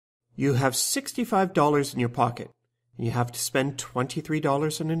You have $65 in your pocket, and you have to spend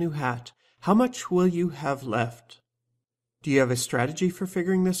 $23 on a new hat. How much will you have left? Do you have a strategy for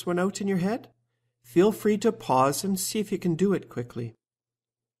figuring this one out in your head? Feel free to pause and see if you can do it quickly.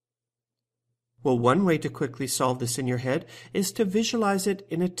 Well, one way to quickly solve this in your head is to visualize it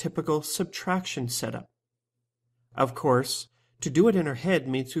in a typical subtraction setup. Of course, to do it in our head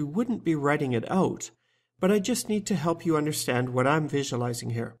means we wouldn't be writing it out, but I just need to help you understand what I'm visualizing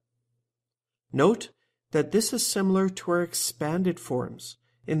here. Note that this is similar to our expanded forms,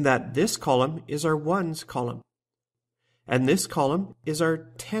 in that this column is our ones column, and this column is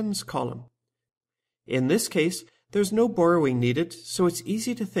our tens column. In this case, there's no borrowing needed, so it's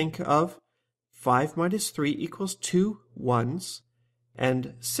easy to think of 5 minus 3 equals 2 ones,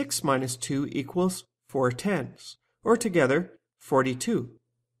 and 6 minus 2 equals 4 tens, or together 42.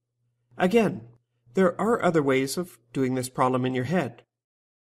 Again, there are other ways of doing this problem in your head.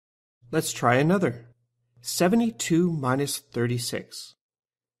 Let's try another. 72 minus 36.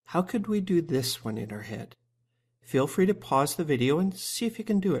 How could we do this one in our head? Feel free to pause the video and see if you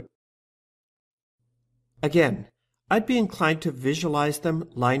can do it. Again, I'd be inclined to visualize them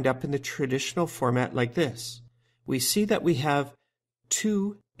lined up in the traditional format like this. We see that we have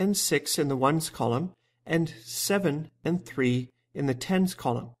 2 and 6 in the ones column and 7 and 3 in the tens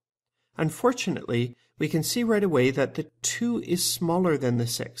column. Unfortunately, we can see right away that the 2 is smaller than the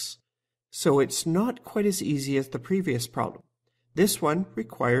 6, so it's not quite as easy as the previous problem. This one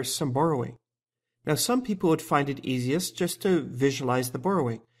requires some borrowing. Now, some people would find it easiest just to visualize the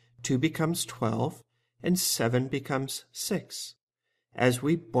borrowing. 2 becomes 12, and 7 becomes 6, as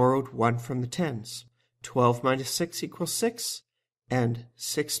we borrowed 1 from the tens. 12 minus 6 equals 6, and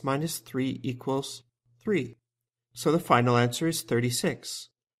 6 minus 3 equals 3. So the final answer is 36.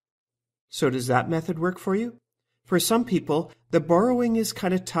 So does that method work for you? For some people, the borrowing is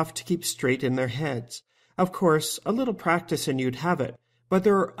kind of tough to keep straight in their heads. Of course, a little practice and you'd have it, but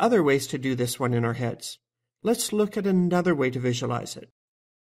there are other ways to do this one in our heads. Let's look at another way to visualize it.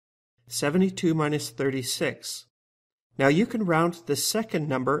 72 minus 36. Now you can round the second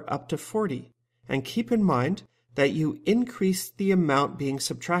number up to 40, and keep in mind that you increase the amount being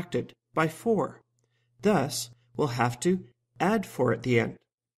subtracted by 4. Thus, we'll have to add 4 at the end.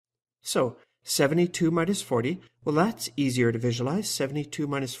 So, 72 minus 40, well, that's easier to visualize. 72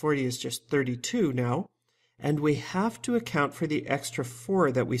 minus 40 is just 32 now, and we have to account for the extra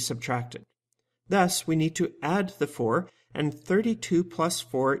 4 that we subtracted. Thus, we need to add the 4, and 32 plus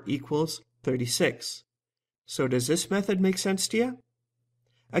 4 equals 36. So does this method make sense to you?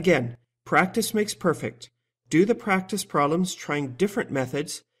 Again, practice makes perfect. Do the practice problems trying different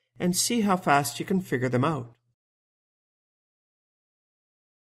methods and see how fast you can figure them out.